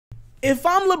If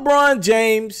I'm LeBron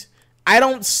James, I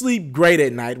don't sleep great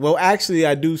at night. Well, actually,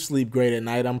 I do sleep great at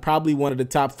night. I'm probably one of the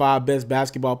top 5 best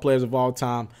basketball players of all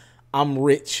time. I'm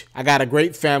rich. I got a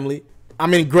great family.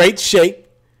 I'm in great shape.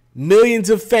 Millions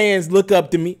of fans look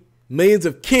up to me. Millions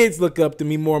of kids look up to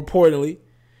me, more importantly.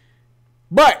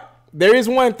 But there is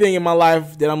one thing in my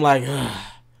life that I'm like,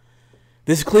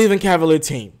 this Cleveland Cavalier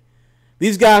team.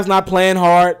 These guys not playing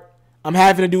hard. I'm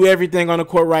having to do everything on the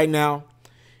court right now.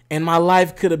 And my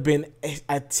life could have been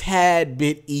a tad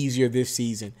bit easier this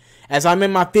season. As I'm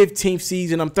in my 15th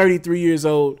season, I'm 33 years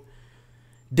old.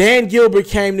 Dan Gilbert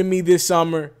came to me this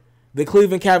summer, the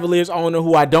Cleveland Cavaliers owner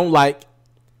who I don't like.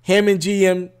 Him and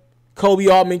GM Kobe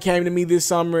Altman came to me this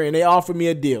summer and they offered me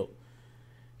a deal.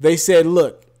 They said,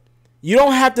 look, you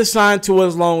don't have to sign to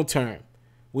us long term.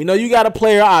 We know you got a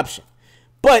player option.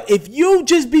 But if you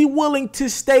just be willing to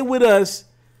stay with us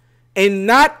and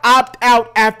not opt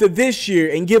out after this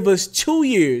year and give us 2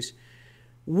 years,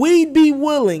 we'd be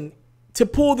willing to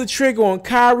pull the trigger on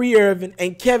Kyrie Irving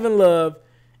and Kevin Love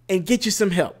and get you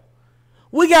some help.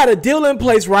 We got a deal in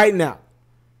place right now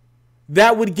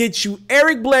that would get you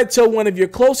Eric Bledsoe, one of your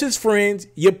closest friends.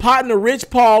 Your partner, Rich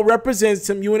Paul, represents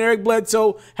him. You and Eric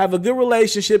Bledsoe have a good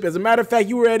relationship. As a matter of fact,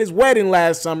 you were at his wedding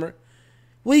last summer.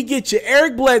 We get you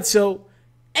Eric Bledsoe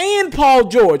and Paul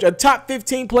George, a top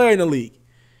 15 player in the league.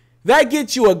 That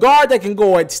gets you a guard that can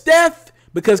go at Steph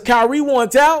because Kyrie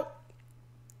wants out.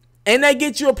 And that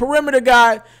gets you a perimeter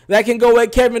guy that can go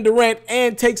at Kevin Durant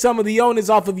and take some of the onus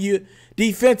off of you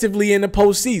defensively in the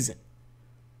postseason.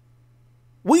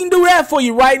 We can do that for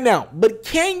you right now. But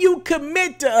can you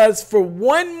commit to us for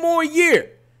one more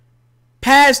year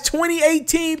past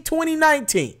 2018,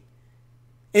 2019?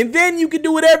 And then you can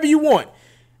do whatever you want.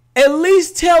 At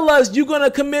least tell us you're going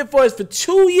to commit for us for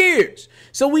 2 years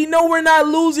so we know we're not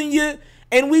losing you.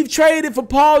 And we've traded for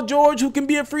Paul George, who can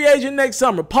be a free agent next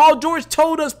summer. Paul George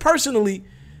told us personally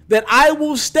that I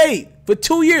will stay for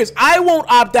 2 years. I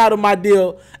won't opt out of my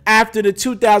deal after the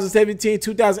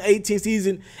 2017-2018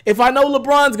 season if I know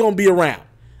LeBron's going to be around.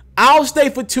 I'll stay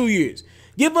for 2 years.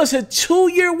 Give us a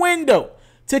 2-year window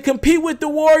to compete with the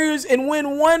Warriors and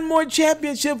win one more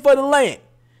championship for the land.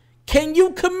 Can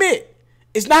you commit?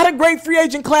 It's not a great free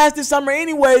agent class this summer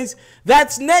anyways.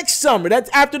 That's next summer. That's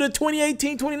after the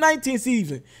 2018-2019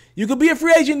 season. You could be a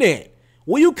free agent then.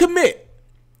 Will you commit?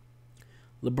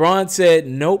 LeBron said,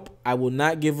 nope, I will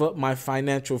not give up my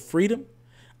financial freedom.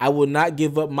 I will not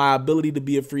give up my ability to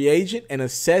be a free agent and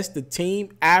assess the team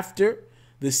after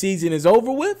the season is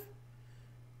over with.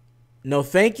 No,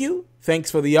 thank you. Thanks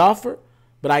for the offer.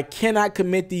 But I cannot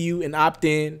commit to you and opt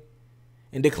in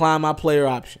and decline my player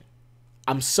option.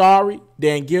 I'm sorry,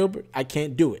 Dan Gilbert, I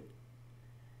can't do it.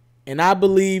 And I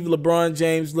believe LeBron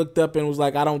James looked up and was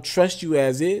like, I don't trust you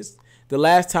as is. The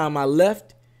last time I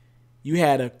left, you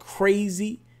had a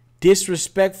crazy,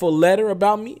 disrespectful letter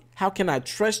about me. How can I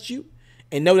trust you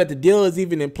and know that the deal is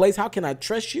even in place? How can I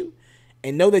trust you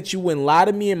and know that you wouldn't lie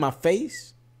to me in my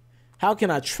face? How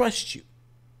can I trust you?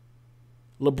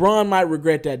 LeBron might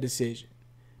regret that decision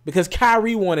because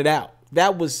Kyrie wanted out.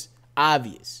 That was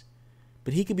obvious.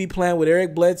 But he could be playing with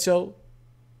Eric Bledsoe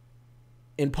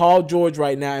and Paul George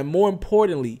right now. And more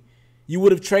importantly, you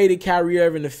would have traded Kyrie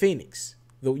Irving to Phoenix.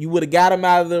 You would have got him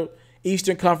out of the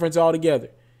Eastern Conference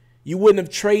altogether. You wouldn't have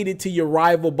traded to your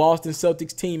rival Boston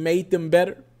Celtics team, made them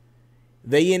better.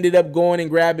 They ended up going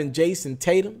and grabbing Jason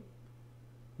Tatum.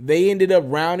 They ended up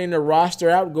rounding the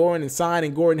roster out, going and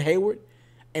signing Gordon Hayward.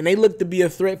 And they look to be a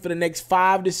threat for the next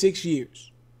 5 to 6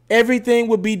 years. Everything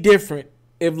would be different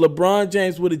if LeBron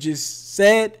James would have just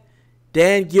said,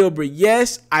 Dan Gilbert,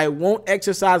 yes, I won't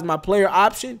exercise my player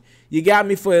option. You got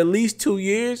me for at least 2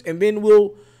 years, and then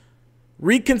we'll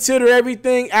reconsider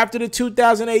everything after the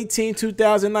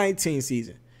 2018-2019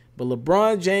 season. But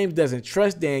LeBron James doesn't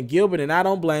trust Dan Gilbert, and I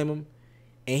don't blame him.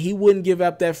 And he wouldn't give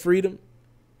up that freedom.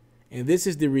 And this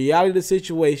is the reality of the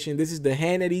situation. This is the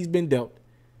hand that he's been dealt.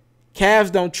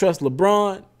 Cavs don't trust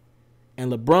LeBron,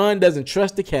 and LeBron doesn't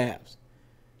trust the Cavs.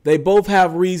 They both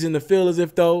have reason to feel as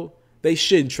if though they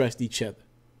shouldn't trust each other.